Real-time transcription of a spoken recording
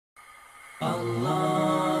You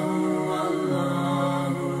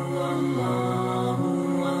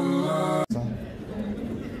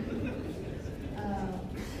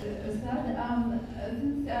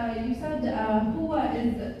said huwa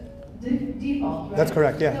is default, right? That's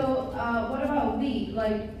correct, yeah. So what about we?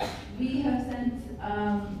 Like, we have sent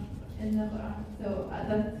in the Quran. So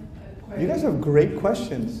that's You guys have great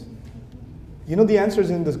questions. You know the answer is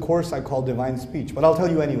in this course I call Divine Speech, but I'll tell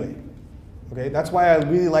you anyway. Okay, that's why I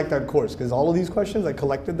really like that course, because all of these questions, I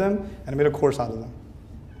collected them and I made a course out of them.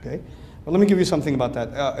 Okay, but let me give you something about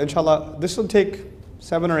that. Inshallah, this will take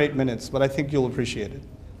 7 or 8 minutes, but I think you'll appreciate it.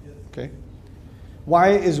 Okay, why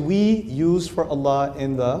is we used for Allah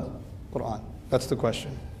in the Quran? That's the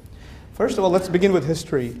question. First of all, let's begin with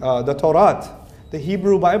history. The Torah, the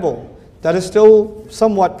Hebrew Bible, that is still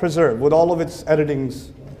somewhat preserved with all of its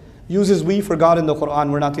editings, uses we for God in the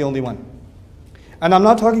Quran. We're not the only one. And I'm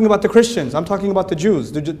not talking about the Christians, I'm talking about the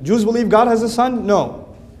Jews. The Jews believe God has a son?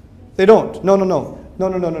 No. They don't. No.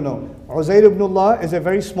 Uzair ibn Allah is a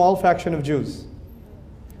very small fraction of Jews.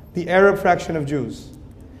 The Arab fraction of Jews.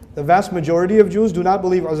 The vast majority of Jews do not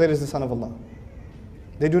believe Uzair is the son of Allah.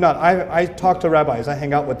 They do not. I talk to rabbis, I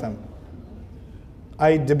hang out with them.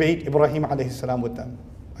 I debate Ibrahim alayhi salam with them.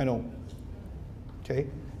 I know. Okay.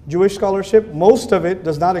 Jewish scholarship, most of it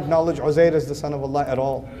does not acknowledge Uzair as the son of Allah at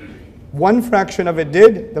all. One fraction of it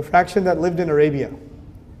did, the fraction that lived in Arabia.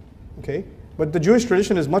 Okay? But the Jewish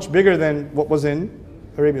tradition is much bigger than what was in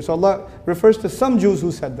Arabia. So Allah refers to some Jews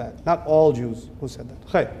who said that, not all Jews who said that.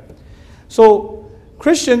 Okay. So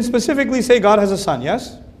Christians specifically say God has a son,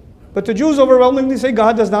 yes? But the Jews overwhelmingly say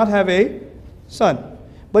God does not have a son.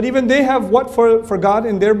 But even they have what for God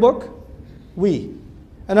in their book? We.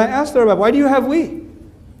 And I asked the rabbi, why do you have we?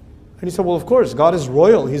 And he said, well, of course, God is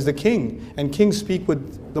royal, He's the king, and kings speak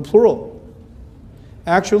with the plural.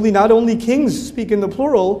 Actually, not only kings speak in the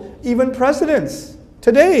plural, even presidents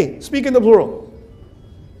today speak in the plural.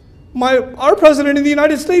 Our president in the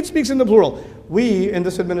United States speaks in the plural. We in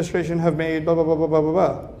this administration have made blah, blah, blah, blah, blah, blah,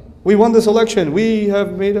 blah. We won this election. We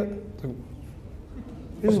have made a...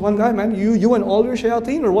 Here's one guy, man. You and all your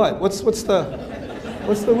shayateen or what? What's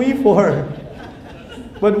the we for?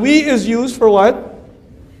 But we is used for what?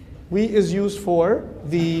 We is used for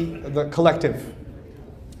the collective.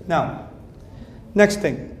 Now, next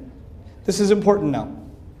thing. This is important now.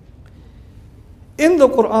 In the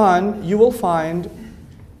Quran, you will find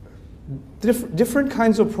different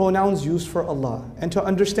kinds of pronouns used for Allah. And to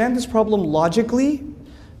understand this problem logically,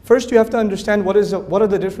 first you have to understand what are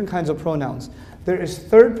the different kinds of pronouns. There is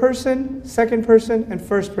third person, second person, and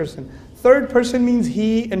first person. Third person means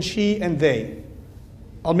he and she and they.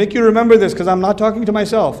 I'll make you remember this because I'm not talking to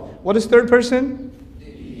myself. What is third person?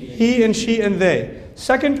 He and she and they.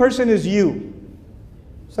 Second person is you.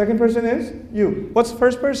 Second person is you. What's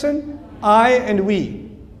first person? I and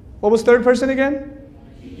we. What was third person again?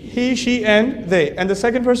 He, she, and they. And the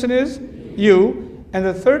second person is you. And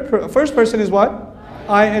the first person is what?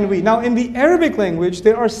 I and we. Now in the Arabic language,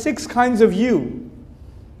 there are 6 kinds of you.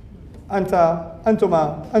 Anta,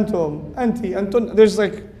 antuma, antum, anti, antun. There's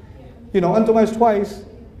like, antuma is twice.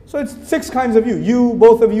 So it's 6 kinds of you. You,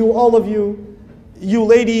 both of you, all of you. You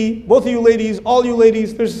lady, both of you ladies, all you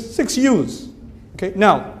ladies. There's 6 yous. Okay,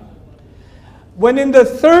 now, when in the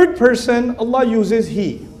third person, Allah uses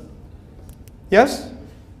he. Yes?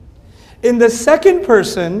 In the second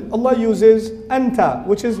person, Allah uses anta,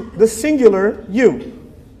 which is the singular you.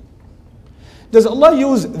 Does Allah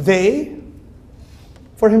use they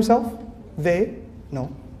for Himself? They?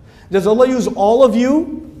 No. Does Allah use all of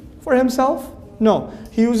you for Himself? No.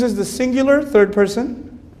 He uses the singular third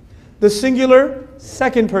person, the singular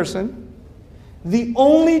second person. The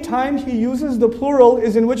only time He uses the plural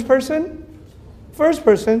is in which person? First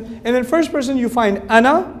person. And in first person you find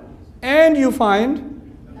ana and you find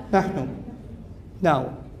nahnu.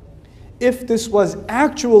 Now, if this was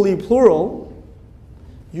actually plural,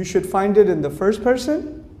 you should find it in the first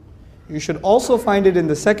person, you should also find it in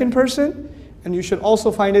the second person, and you should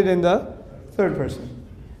also find it in the third person.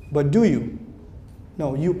 But do you?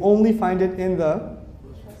 No, you only find it in the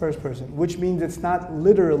first person, which means it's not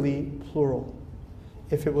literally plural.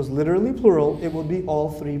 If it was literally plural, it would be all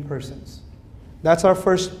 3 persons. That's our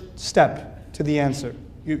first step to the answer.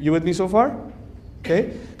 You with me so far?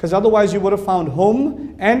 Okay? Because otherwise you would have found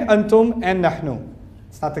hum and antum and nahnu.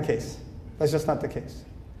 It's not the case. That's just not the case.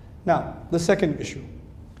 Now, the second issue.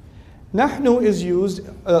 Nahnu is used,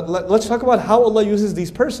 let's talk about how Allah uses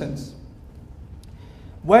these persons.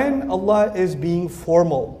 When Allah is being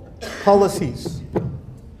formal, policies,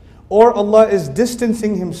 or Allah is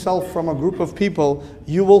distancing Himself from a group of people,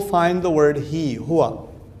 you will find the word he, huwa,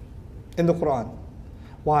 in the Quran.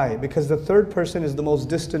 Why? Because the third person is the most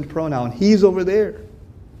distant pronoun. He's over there.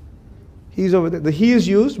 He's over there. The he is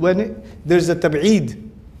used when there's a tab'id.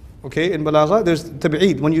 Okay, in balagha, there's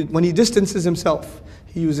tab'id. When he distances himself,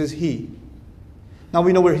 he uses he. Now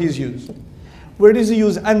we know where he's used. Where does he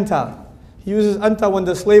use anta? He uses anta when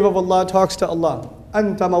the slave of Allah talks to Allah.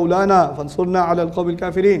 Anta maulana fansurna ala al-qawmi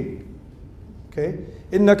al-kafirin. Okay?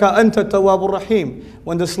 Innaka anta tawwabur rahim.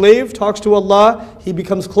 When the slave talks to Allah, he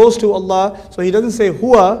becomes close to Allah. So he doesn't say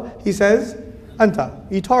huwa, he says anta.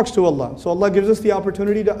 He talks to Allah. So Allah gives us the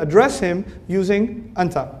opportunity to address him using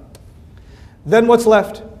anta. Then what's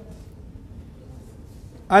left?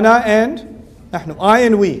 Ana and nahnu. I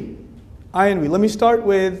and we. I and we. Let me start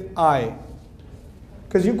with I.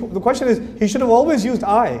 Because the question is, he should have always used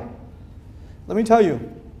I. Let me tell you.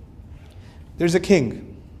 There's a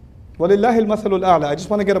king. وَلِلَّهِ الْمَثَلُ الْأَعْلَى. I just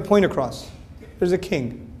want to get a point across. There's a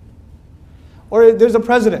king. Or there's a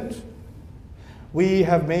president. We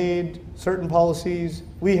have made certain policies.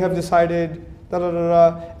 We have decided, da da da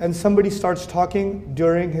da. And somebody starts talking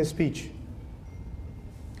during his speech.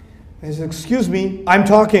 And he says, excuse me, I'm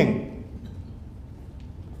talking.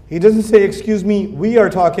 He doesn't say, excuse me, we are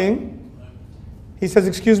talking. He says,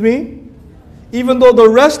 excuse me. Even though the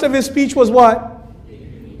rest of his speech was what?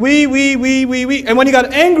 We. And when he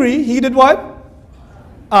got angry, he did what?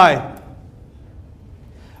 I.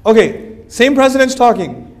 Okay, same president's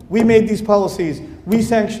talking. We made these policies. We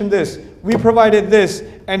sanctioned this. We provided this.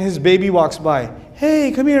 And his baby walks by.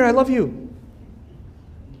 Hey, come here, I love you.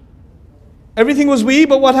 Everything was we,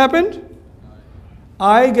 but what happened?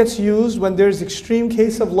 I gets used when there's extreme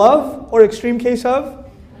case of love or extreme case of?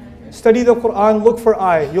 Study the Quran, look for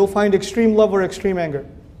I. You'll find extreme love or extreme anger.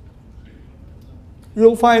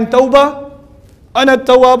 You'll find tawbah. Ana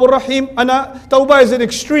tawwabur rahim. Ana tawbah is an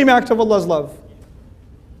extreme act of Allah's love.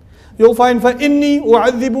 You'll find فَإِنِّي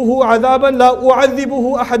أُعَذِّبُهُ عَذَابًا لَا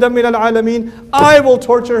أُعَذِّبُهُ أَحَدًا مِنَ الْعَالَمِينَ. I will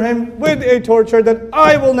torture him with a torture that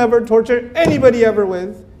I will never torture anybody ever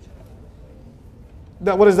with.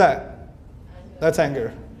 What is that? That's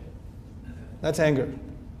anger. That's anger.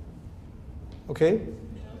 Okay?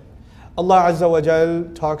 Allah Azza wa Jal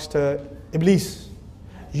talks to Iblis.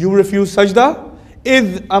 You refuse sajda?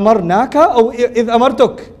 إِذْ أَمَرْنَاكَ or إِذْ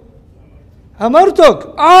أَمَرْتُكَ?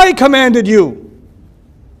 أَمَرْتُكَ. I commanded you.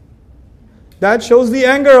 That shows the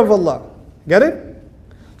anger of Allah. Get it?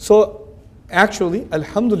 So actually,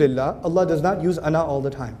 alhamdulillah, Allah does not use ana all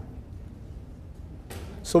the time.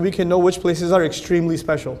 So we can know which places are extremely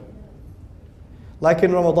special. Like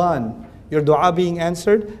in Ramadan, your dua being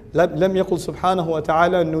answered, لم يقل سبحانه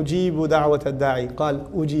وتعالى نجيب دعوة الداعي قال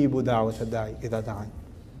أجيب دعوة الداعي إذا دعاني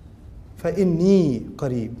فإني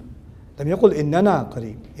قريب لم يقل إننا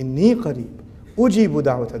قريب إني قريب أجيب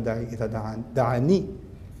دعوة الداعي إذا دعاني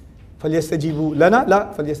فليستجيبوا لنا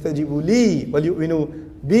لا فليستجيبوا لي وليؤمنوا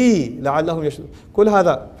بي لعلهم يشهدون. كل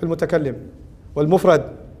هذا في المتكلم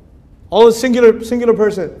والمفرد. All singular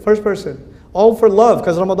person, first person. All for love,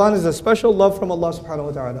 because Ramadan is a special love from Allah subhanahu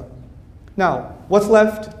wa ta'ala. Now, what's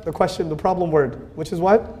left? The question, the problem word, which is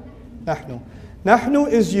what? Nahnu.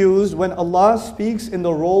 Nahnu is used when Allah speaks in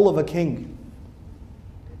the role of a king,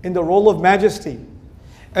 in the role of majesty.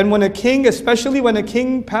 And when a king, especially when a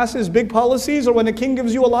king passes big policies or when a king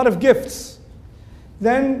gives you a lot of gifts,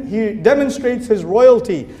 then he demonstrates his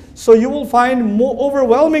royalty. So you will find more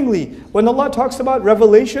overwhelmingly, when Allah talks about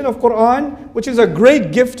revelation of Quran, which is a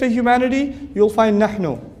great gift to humanity, you'll find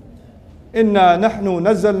nahnu. Inna nahnu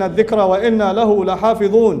nazzalna dhikra wa inna lahu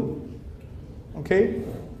lahafidhun. Okay?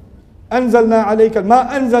 Anzalna alayka, ma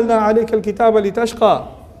anzalna alayka al-kitaba litashqa.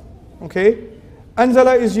 Okay?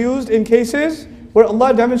 Anzala is used in cases where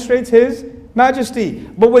Allah demonstrates His majesty.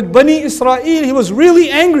 But with Bani Israel, He was really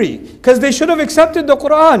angry because they should have accepted the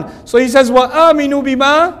Quran. So He says, وَآمِنُوا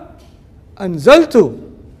بِمَا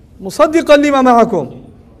أَنزَلْتُ مُصَدِّقًا لِمَا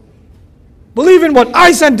مَعَكُمْ. Believe in what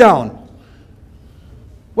I sent down.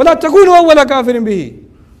 وَلَا تَكُونُوا أَوَّلَ كَافِرٍ بِهِ.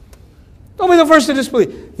 Don't be the first to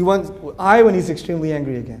disbelieve. He wants I when He's extremely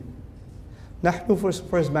angry again. Nahnu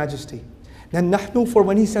for His majesty. Then nahnu for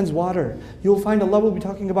when He sends water. You'll find Allah will be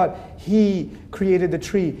talking about He created the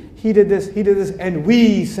tree, He did this, and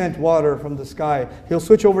we sent water from the sky. He'll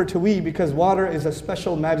switch over to we because water is a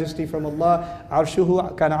special majesty from Allah.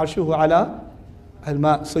 Arshuhu kana arshuhu ala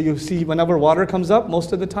al-ma. So you see whenever water comes up,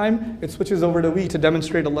 most of the time it switches over to we to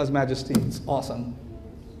demonstrate Allah's majesty. It's awesome.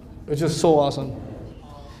 It's just so awesome.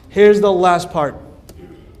 Here's the last part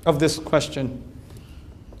of this question.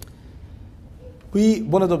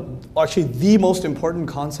 One of the most important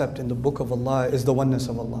concept in the book of Allah is the oneness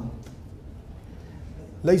of Allah.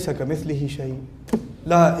 لَيْسَ كَمِثْلِهِ شَيْءٍ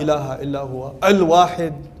لَا إِلَهَ إِلَّا هُوَ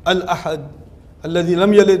الْوَاحِدُ الْأَحَدُ الذي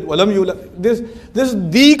لم يلد ولم يولد. This is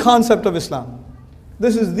the concept of Islam.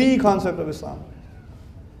 This is the concept of Islam.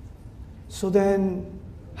 So then,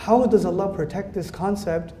 how does Allah protect this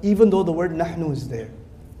concept even though the word nahnu is there?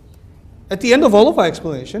 At the end of all of our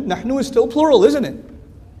explanation, nahnu is still plural, isn't it?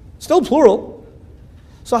 Still plural.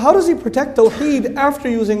 So how does He protect Tawheed after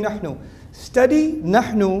using nahnu? Study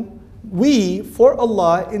nahnu, we, for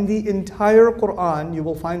Allah, in the entire Quran, you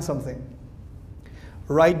will find something.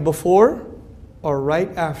 Right before or right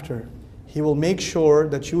after, He will make sure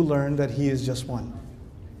that you learn that He is just one.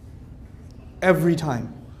 Every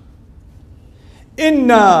time.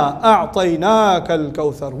 Inna a'tainaka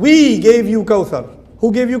al-kawthar. We gave you Kawthar.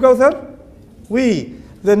 Who gave you Kawthar? We.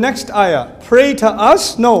 The next ayah. Pray to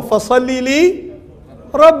us? No. فَصَلِّ لِي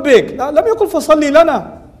رَبِّكَ. لم يقل فَصَلِّ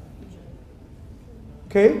لَنَا.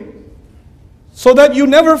 Okay? So that you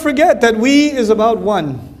never forget that we is about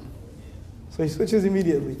one. So he switches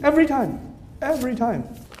immediately. Every time. Every time.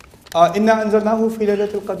 إِنَّا أَنزَلْنَاهُ فِي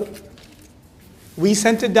لَيْلَةِ الْقَدْرِ. We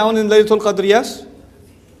sent it down in Laylatul Qadr, yes?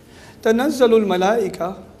 تَنَزَّلُ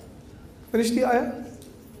الْمَلَائِكَةُ. Finish the ayah?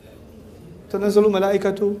 تَنَزَّلُ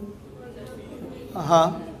الْمَلَائِكَةُ.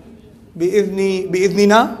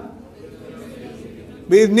 بِإِذْنِنَا.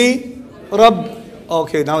 بِإِذْنِ رَبِّ.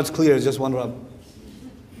 Okay, now it's clear, it's just one Rabb.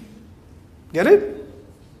 Get it?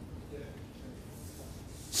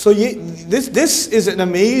 So this is an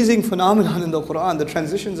amazing phenomenon in the Quran, the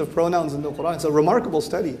transitions of pronouns in the Quran. It's a remarkable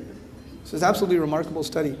study. This is absolutely remarkable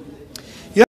study.